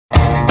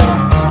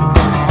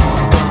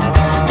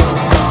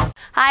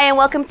Hi, and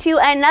welcome to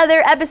another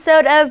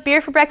episode of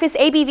Beer for Breakfast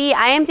ABV.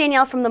 I am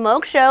Danielle from The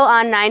Moke Show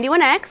on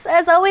 91X.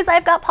 As always,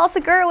 I've got Paul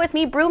Segura with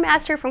me,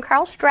 brewmaster from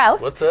Karl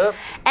Strauss. What's up?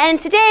 And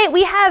today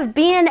we have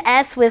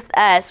BNS with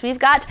us. We've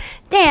got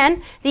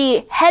Dan,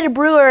 the head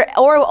brewer,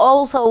 or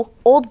also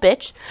old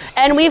bitch,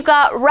 and we've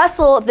got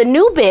Russell, the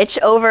new bitch,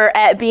 over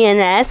at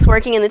BNS,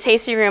 working in the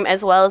tasting room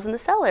as well as in the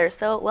cellar.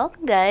 So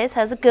welcome, guys.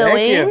 How's it going?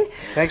 Thank you.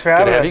 Thanks for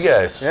having us. Good to have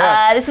you guys.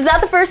 Yeah. This is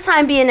not the first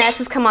time BNS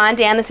has come on.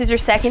 Dan, this is your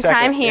second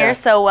time here, yeah.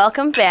 So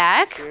welcome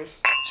back. Cheers.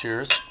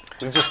 Cheers.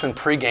 We've just been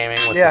pre-gaming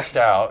with the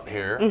stout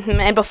here.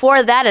 And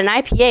before that, an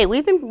IPA.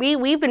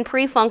 We've been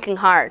pre-funking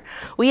hard.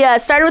 We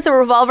started with the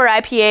Revolver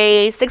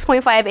IPA,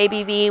 6.5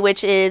 ABV,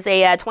 which is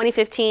a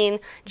 2015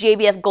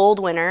 GABF Gold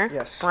winner.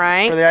 Yes.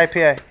 Right. For the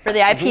IPA. For the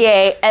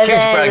IPA. And Huge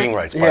then, bragging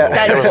rights, by the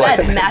way. There was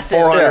That's like massive.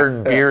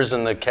 400 beers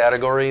in the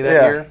category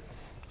that year.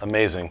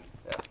 Amazing.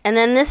 And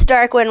then this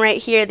dark one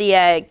right here,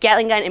 the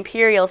Gatling Gun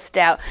Imperial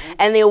Stout,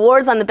 and the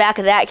awards on the back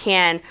of that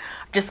can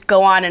just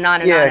go on and on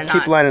and on and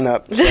keep lining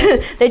up.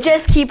 They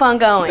just keep on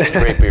going.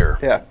 Great beer.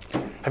 Yeah.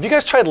 Have you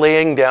guys tried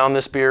laying down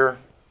this beer?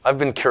 I've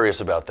been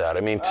curious about that.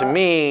 I mean, to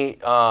me,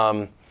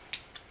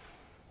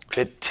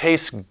 it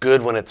tastes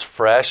good when it's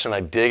fresh, and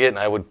I dig it, and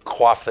I would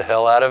quaff the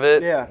hell out of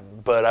it. Yeah.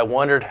 But I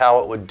wondered how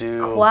it would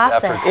do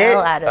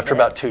after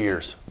about 2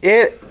 years.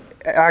 It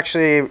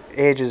actually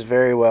ages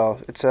very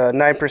well. It's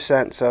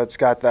 9%, so it's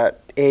got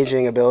that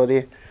aging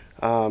ability.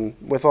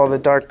 With all the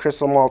dark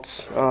crystal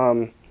malts,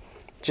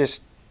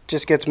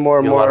 just gets more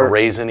and more. A lot of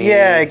raisiny.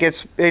 Yeah,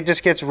 it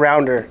just gets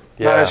rounder,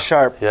 not as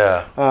sharp.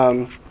 Yeah.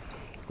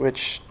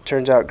 Which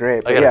turns out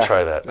great. I gotta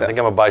try that. I think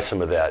I'm gonna buy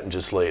some of that and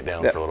just lay it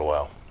down for a little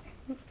while.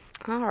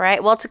 All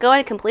right. Well, to go in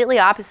a completely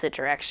opposite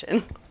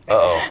direction.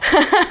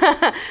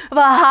 Uh-oh. Of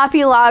a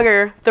hoppy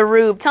lager, the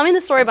Rube. Tell me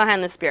the story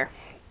behind this beer.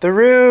 The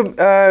Rube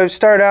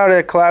started out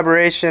a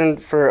collaboration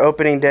for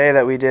opening day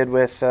that we did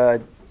with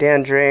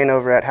Dan Drain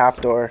over at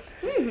Half Door.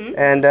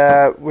 And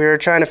we were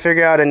trying to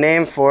figure out a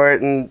name for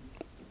it, and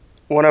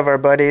one of our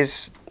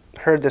buddies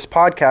heard this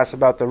podcast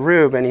about the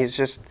Rube, and he's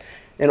just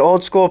an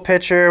old school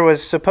pitcher,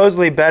 was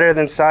supposedly better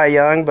than Cy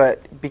Young,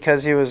 but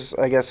because he was,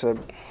 I guess, a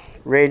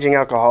raging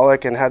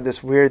alcoholic and had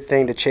this weird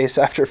thing to chase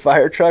after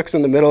fire trucks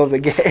in the middle of the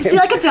game. Is he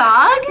like a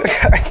dog?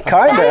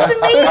 Kind of.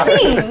 That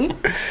is amazing.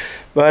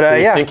 But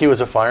Do you think he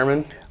was a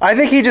fireman? I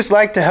think he just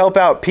liked to help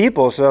out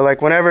people. So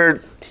like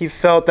whenever he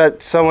felt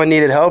that someone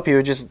needed help, he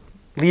would just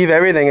leave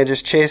everything and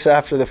just chase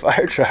after the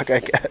fire truck, I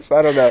guess.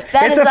 I don't know.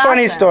 It's a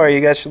funny story.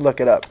 You guys should look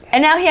it up.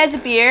 And now he has a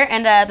beer,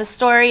 and the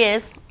story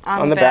is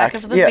on the back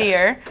of the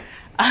beer.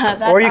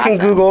 Or you can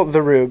Google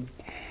the Rube.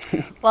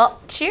 Well,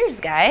 cheers,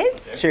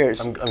 guys.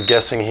 Cheers. I'm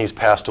guessing he's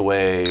passed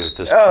away at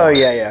this Oh, point.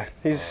 yeah.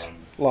 He's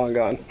long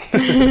gone.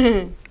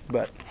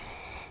 But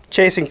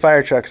chasing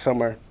fire trucks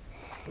somewhere.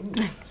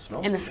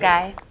 In the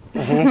sky.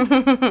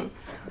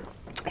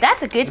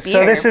 That's a good beer.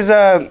 So this is,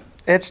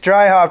 it's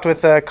dry hopped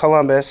with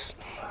Columbus.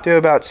 Do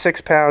about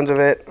 6 pounds of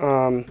it.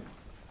 But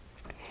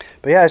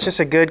yeah, it's just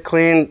a good,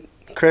 clean,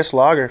 crisp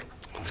lager.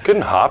 It's good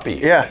and hoppy.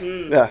 Yeah,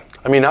 yeah.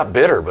 I mean, not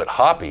bitter, but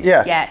hoppy.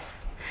 Yeah.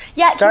 Yes.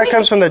 Yeah. That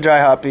comes from the dry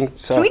hopping.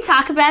 So. Can we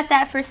talk about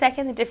that for a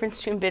second, the difference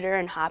between bitter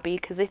and hoppy?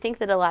 Because I think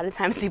that a lot of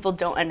times people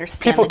don't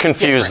understand. People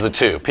confuse the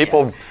two.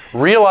 People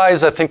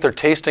realize, I think they're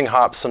tasting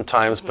hops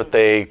sometimes, but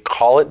they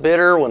call it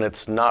bitter when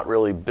it's not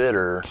really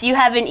bitter. Do you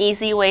have an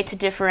easy way to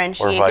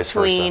differentiate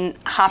between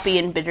hoppy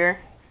and bitter?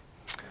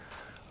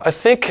 I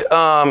think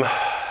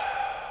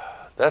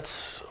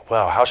that's,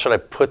 wow, how should I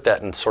put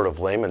that in sort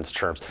of layman's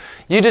terms?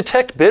 You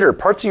detect bitter.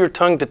 Parts of your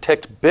tongue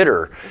detect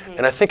bitter.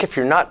 And I think if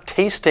you're not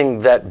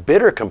tasting that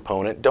bitter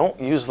component, don't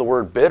use the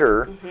word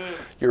bitter.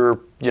 You're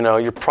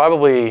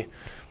probably,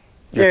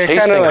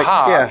 tasting like,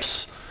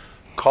 hops.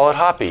 Call it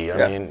hoppy.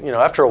 I mean,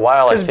 after a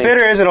while, I think. Because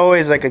bitter isn't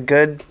always like a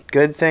good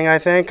thing, I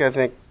think. I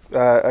think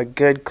a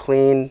good,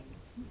 clean,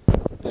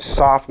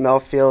 soft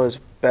mouthfeel is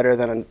better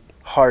than a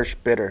harsh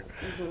bitter.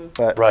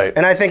 But,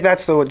 and I think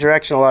that's the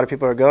direction a lot of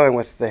people are going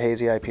with the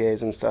hazy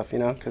IPAs and stuff,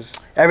 because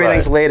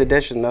everything's late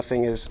edition,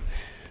 nothing is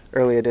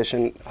early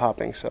edition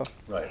hopping. So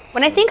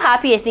when I think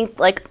hoppy, I think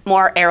like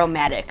more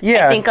aromatic.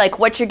 Yeah. I think like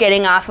what you're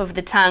getting off of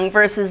the tongue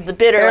versus the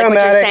bitter, like what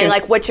you're saying,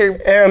 like what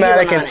you're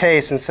aromatic and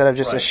taste instead of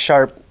just a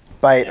sharp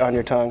bite on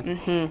your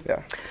tongue.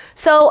 Yeah.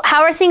 So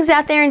how are things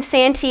out there in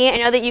Santee? I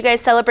know that you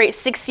guys celebrate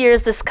 6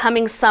 years this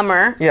coming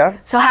summer. Yeah.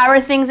 So how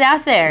are things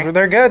out there?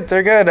 They're good.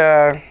 They're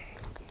good.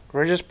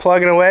 We're just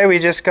plugging away. We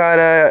just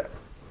got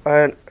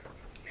 5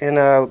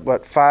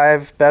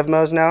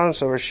 Bevmos now,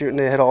 so we're shooting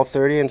to hit all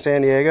 30 in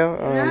San Diego.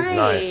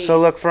 Nice. So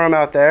look for them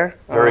out there.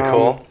 Very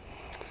cool.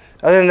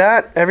 Other than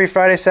that, every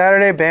Friday,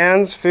 Saturday,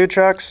 bands, food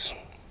trucks.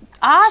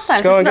 Awesome.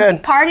 It's going so good. A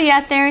party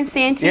out there in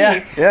Santee.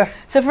 Yeah, yeah.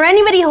 So for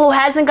anybody who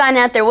hasn't gone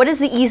out there, what is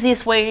the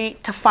easiest way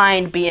to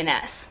find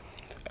BNS?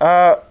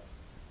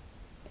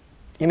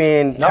 You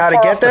mean Not how to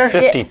far get off there?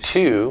 The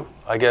 52.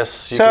 I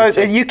guess you So can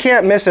take, you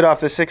can't miss it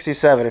off the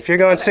 67. If you're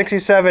going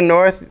 67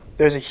 north,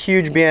 there's a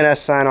huge BNS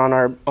sign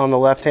on the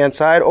left-hand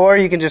side, or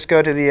you can just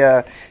go to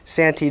the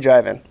Santee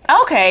Drive-In.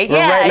 Okay, We're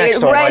yeah, right next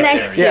to it. right Right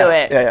next to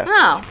there. it. Yeah.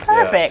 Oh,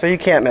 perfect. So you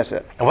can't miss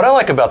it. and what I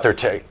like about their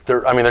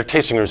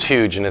tasting room's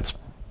huge, and it's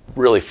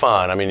really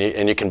fun. I mean,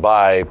 and you can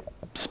buy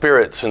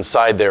spirits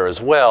inside there as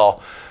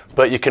well,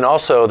 but you can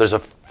also, there's a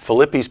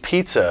Filippi's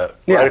Pizza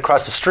right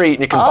across the street,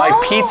 and you can buy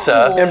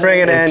pizza And bring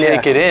it in,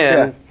 take it in.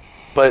 Yeah.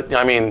 But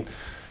I mean,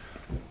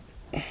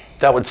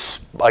 that would,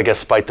 I guess,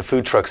 spite the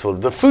food trucks.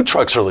 The food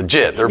trucks are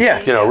legit. They're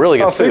really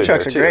good food. Food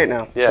trucks there, are too. great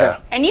now. Yeah.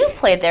 And you've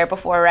played there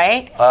before,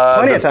 right?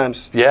 Plenty of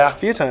times. Yeah. A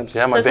few times.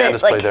 Yeah, my So is band it,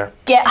 has like, played there.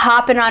 Get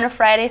hopping on a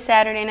Friday,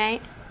 Saturday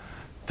night?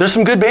 There's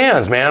some good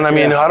bands, man. I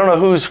mean, I don't know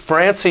who's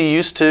Francie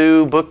used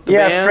to book the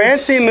bands. Yeah,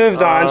 Francie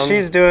moved on.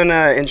 She's doing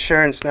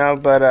insurance now,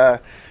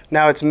 but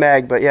now it's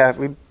Meg. But yeah,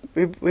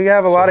 we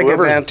have a lot of good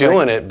bands.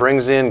 Whoever's doing it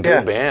brings in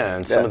good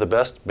bands. Yeah. Some of the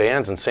best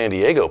bands in San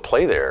Diego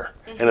play there,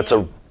 and it's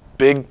a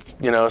big,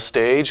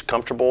 stage,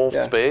 comfortable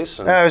space.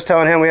 And I was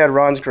telling him we had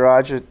Ron's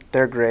Garage.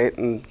 They're great,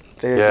 and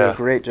they do a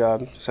great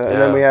job. So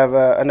and then we have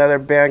another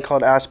band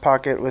called Ass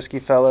Pocket Whiskey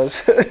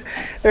Fellas.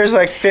 There's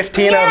like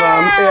 15 of them.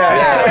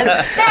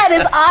 Yeah. That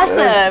is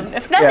awesome.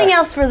 If nothing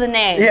else for the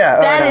name. Yeah,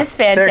 that is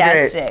They're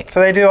fantastic. great. So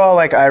they do all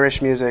like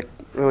Irish music,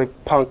 really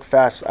punk,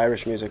 fast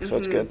Irish music. So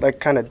it's good, like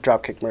kind of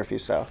Dropkick Murphy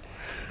style.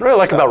 What I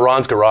like about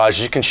Ron's Garage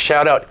is you can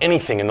shout out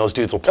anything and those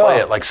dudes will play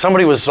it. Like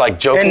somebody was like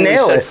jokingly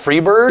said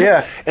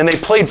Freebird, and they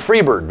played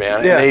Freebird,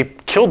 man, and they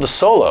killed the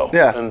solo.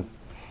 Yeah. And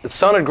it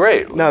sounded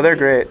great. No, they're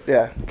great.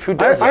 Yeah. Who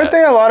does that? Aren't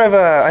they a lot of?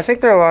 I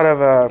think they're a lot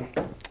of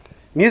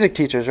music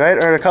teachers,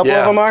 right? Or a couple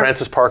of them are.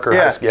 Francis Parker.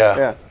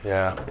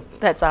 Yeah.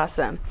 That's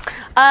awesome.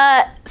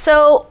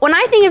 So when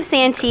I think of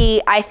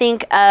Santee, I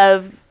think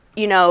of,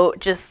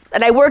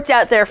 and I worked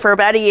out there for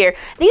about a year.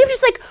 I think of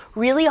just like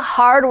really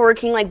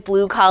hardworking, like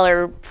blue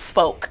collar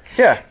folk.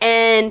 Yeah.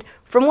 And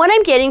from what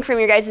I'm getting from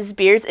your guys'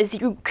 beers is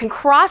you can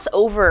cross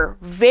over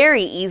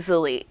very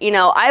easily.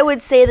 I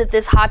would say that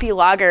this hoppy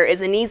lager is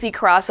an easy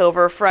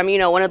crossover from,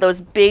 one of those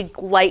big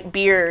light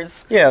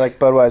beers. Yeah, like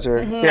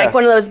Budweiser. Yeah. Like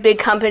one of those big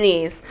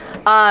companies.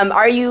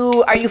 Are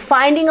you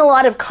finding a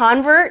lot of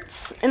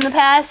converts in the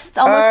past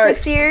almost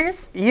 6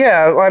 years?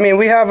 Yeah, well, I mean,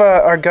 we have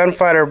our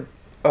Gunfighter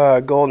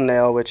Golden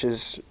Ale, which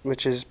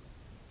is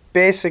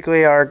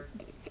basically our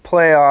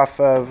playoff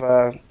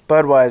of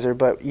Budweiser,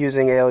 but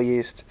using ale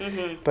yeast.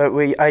 But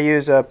I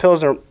use a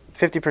Pilsner,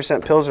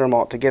 50% Pilsner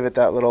malt to give it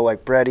that little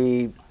like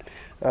bready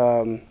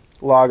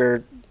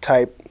lager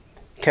type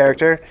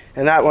character,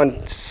 and that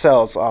one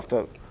sells off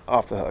the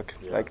hook.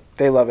 Like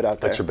they love it out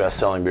there. That's your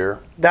best-selling beer?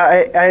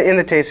 That in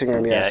the tasting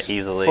room, yes. Yeah,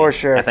 easily. For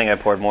sure. I think I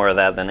poured more of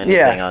that than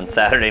anything on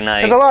Saturday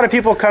night. Because a lot of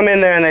people come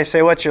in there and they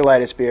say, "What's your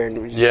lightest beer?" And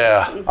we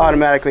just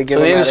automatically give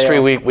them that in the industry,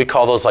 ale. we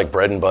call those like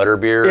bread and butter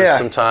beers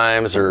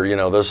sometimes, or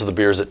those are the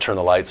beers that turn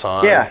the lights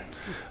on. Yeah.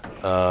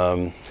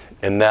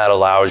 And that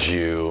allows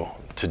you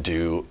to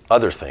do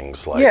other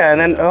things like and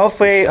then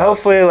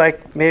hopefully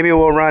like maybe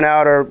we'll run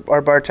out, or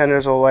our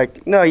bartenders will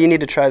like, no, you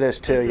need to try this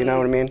too. You know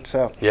what I mean?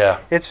 So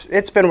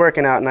it's been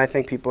working out, and I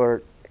think people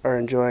are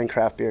enjoying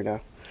craft beer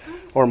now,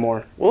 or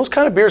more. Well, those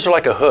kind of beers are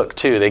like a hook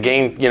too. They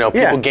gain,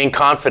 people gain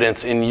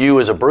confidence in you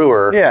as a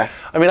brewer. Yeah.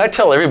 I mean, I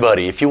tell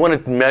everybody, if you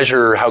want to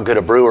measure how good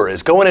a brewer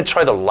is, go in and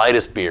try the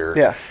lightest beer.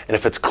 Yeah. And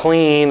if it's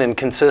clean and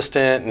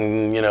consistent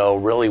and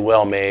really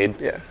well made.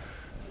 Yeah.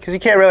 Because you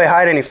can't really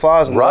hide any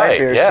flaws in the light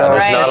beer. Yeah, so.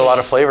 there's not a lot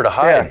of flavor to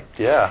hide.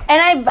 Yeah.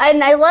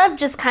 And I love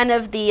just kind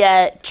of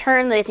the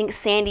turn that I think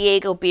San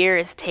Diego beer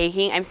is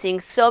taking. I'm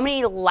seeing so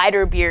many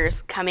lighter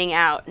beers coming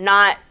out.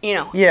 Not,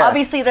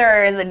 obviously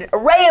there is an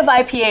array of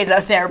IPAs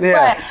out there,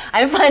 but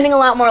I'm finding a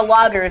lot more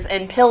lagers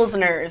and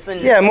pilsners.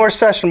 And more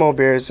sessionable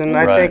beers. And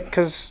I think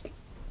because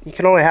you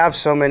can only have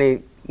so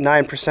many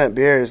 9%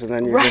 beers, and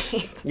then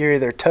you're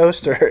either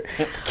toast or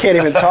can't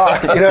even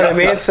talk. You know what I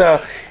mean?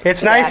 So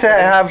it's nice to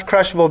have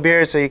crushable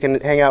beers so you can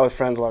hang out with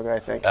friends longer, I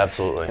think.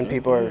 Absolutely. And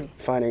people are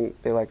finding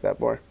they like that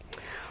more.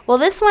 Well,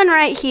 this one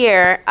right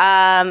here,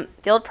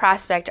 the Old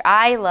Prospector,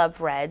 I love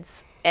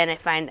reds, and I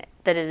find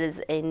that it is,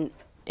 in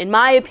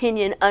my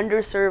opinion,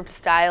 underserved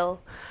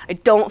style. I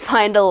don't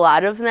find a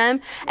lot of them.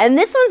 And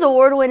this one's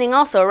award-winning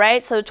also,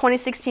 right? So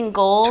 2016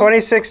 gold.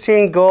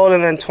 2016 gold,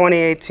 and then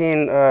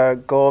 2018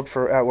 gold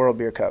at World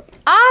Beer Cup.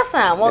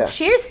 Awesome. Well,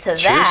 cheers to that.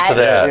 Cheers to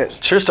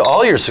that. Cheers to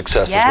all your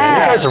successes,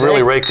 man. You guys have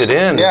really raked it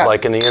in,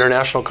 like in the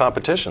international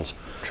competitions.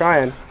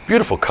 Trying.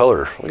 Beautiful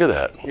color. Look at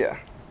that. Yeah.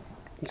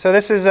 So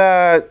this is,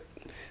 I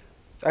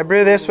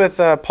brew this with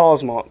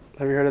Paul's malt.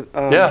 Have you heard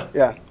of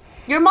Yeah.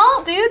 Your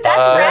malt, dude? That's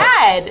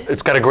rad.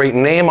 It's got a great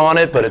name on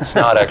it, but it's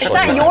not actually.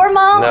 It's not your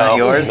malt? No.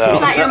 Yours? No.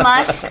 It's not your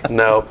musk?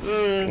 No.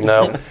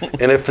 No.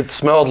 And if it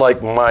smelled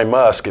like my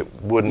musk, it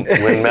wouldn't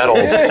win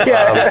medals. Well,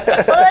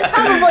 that's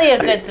probably a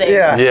good thing.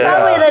 Yeah. It's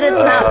probably that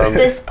it's not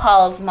this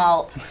Paul's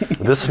malt.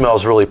 This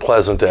smells really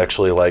pleasant,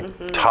 actually,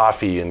 like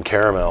toffee and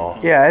caramel.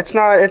 Yeah, it's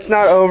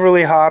not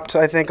overly hopped.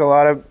 I think a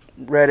lot of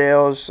red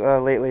ales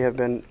lately have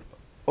been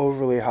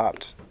overly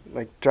hopped,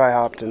 like dry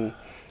hopped and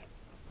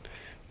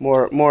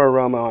more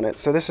aroma on it.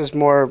 So this is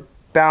more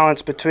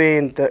balance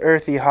between the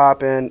earthy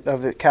hop and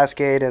of the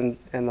Cascade and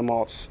the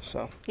malts.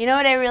 So You know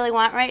what I really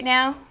want right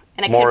now?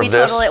 And I More could be of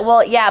this? totally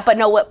well, yeah, but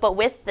no, but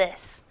with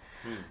this.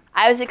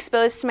 I was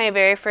exposed to my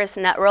very first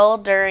nut roll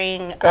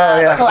during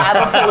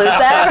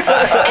Collabapalooza,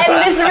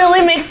 and this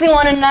really makes me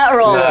want a nut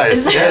roll.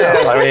 Nice.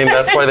 Yeah. I mean,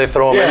 that's why they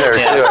throw them in there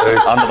too.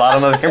 On the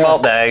bottom of your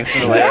malt bag.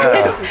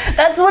 Yes,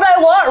 that's what I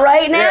want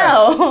right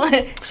now.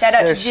 Shout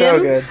out they're to Jim.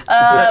 so good.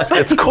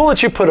 It's cool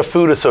that you put a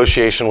food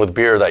association with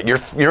beer. That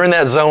you're in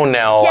that zone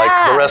now,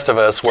 like the rest of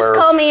us. Just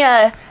call me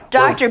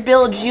Dr.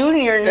 Bill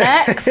Jr.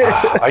 next.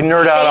 I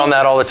nerd out on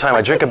that all the time.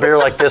 I drink a beer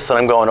like this and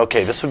I'm going,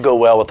 okay, this would go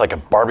well with like a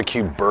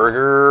barbecue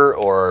burger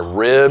or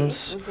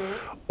ribs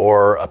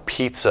or a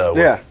pizza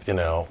with, you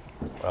know,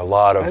 a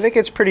lot of... I think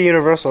it's pretty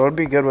universal. It'd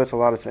be good with a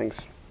lot of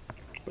things.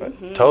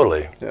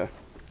 Totally. Yeah.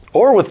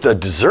 Or with the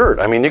dessert.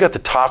 I mean, you got the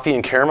toffee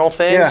and caramel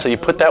thing, so you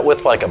put that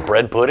with like a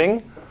bread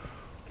pudding.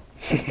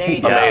 There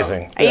you go.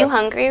 Amazing. Are you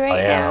hungry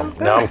right I now? am.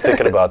 Now I'm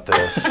thinking about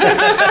this.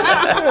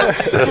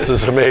 This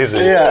is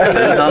amazing.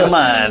 Yeah. It's on the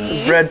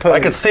mind. Bread pudding. I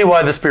could see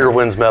why this beer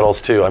wins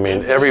medals too. I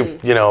mean,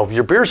 you know,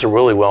 your beers are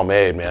really well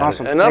made, man.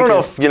 Awesome. And I don't know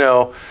if, you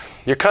know,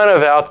 you're kind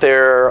of out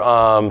there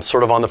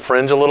sort of on the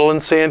fringe a little in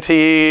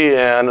Santee,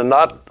 and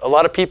not a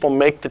lot of people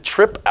make the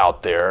trip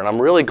out there. And I'm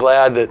really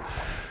glad that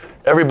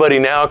everybody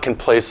now can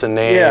place a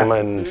name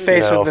and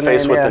face with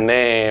the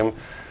name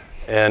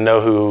and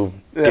know who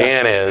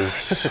Dan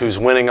is, who's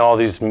winning all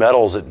these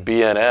medals at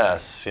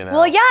BNS, you know.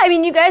 Well, yeah, I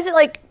mean, you guys are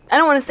like, I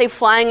don't want to say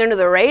flying under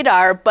the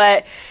radar,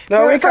 but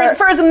No, for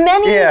as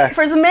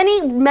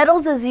many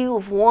medals as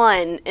you've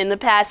won in the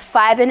past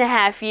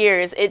 5.5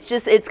 years,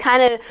 it's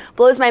kind of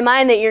blows my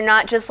mind that you're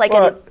not just like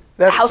a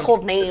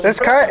household name.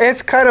 It's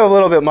kind of a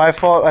little bit my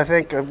fault. I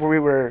think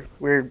we're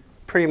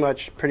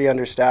pretty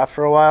understaffed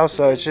for a while,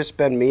 so it's just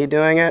been me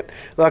doing it.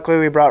 Luckily,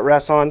 we brought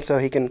Russ on so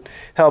he can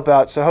help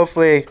out. So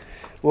hopefully,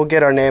 we'll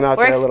get our name out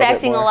there a little bit more. We're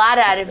expecting a lot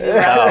out of you,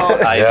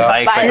 Russell.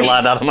 I expect a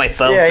lot out of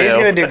myself, yeah, too. he's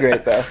going to do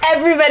great, though.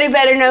 Everybody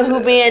better know who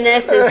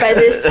BNS is by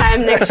this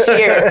time next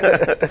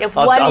year.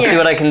 I'll see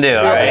what I can do,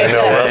 all right? You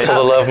know, Russell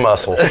the love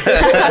muscle.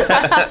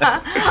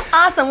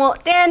 Awesome. Well,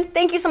 Dan,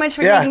 thank you so much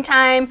for taking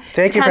time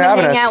to come and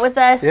hang out with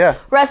us. Yeah.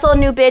 Russell,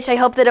 new bitch, I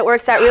hope that it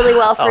works out really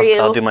well for you.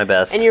 I'll do my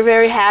best. And you're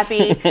very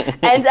happy.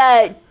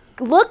 And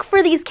look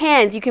for these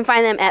cans. You can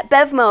find them at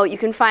Bevmo. You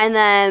can find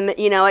them,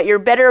 you know, at your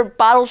better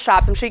bottle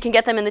shops. I'm sure you can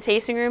get them in the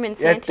tasting room in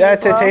Santee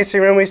as well. At the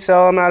tasting room, we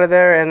sell them out of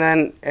there, and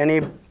then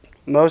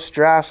most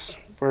drafts,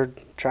 we're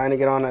trying to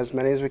get on as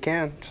many as we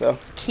can. So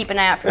keep an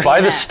eye out for Buy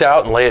BNS. the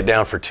stout and lay it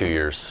down for 2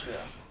 years.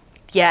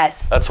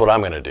 Yes. That's what I'm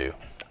going to do.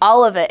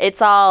 All of it.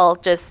 It's all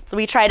just,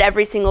 we tried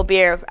every single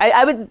beer.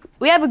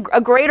 We have a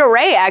great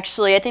array,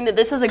 actually. I think that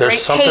this is a There's great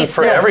something taste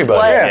for of everybody.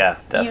 what Yeah,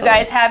 definitely. you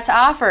guys have to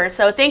offer.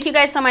 So thank you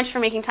guys so much for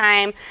making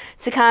time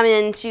to come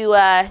in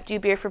to do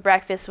beer for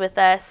breakfast with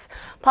us.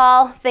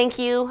 Paul, thank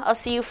you. I'll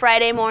see you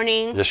Friday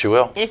morning. Yes, you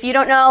will. And if you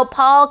don't know,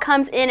 Paul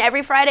comes in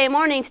every Friday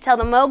morning to tell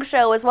the Moog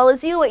Show as well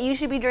as you what you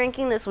should be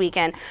drinking this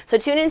weekend. So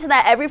tune into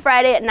that every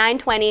Friday at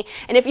 9:20.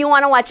 And if you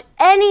want to watch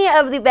any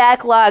of the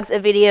backlogs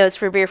of videos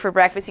for Beer for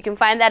Breakfast, you can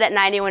find that at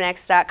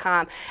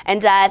 91x.com.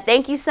 And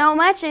thank you so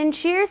much, and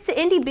cheers to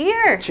Indie Beer.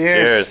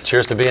 cheers.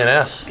 Cheers to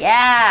BNS.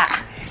 Yeah.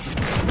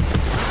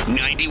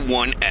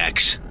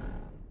 91X.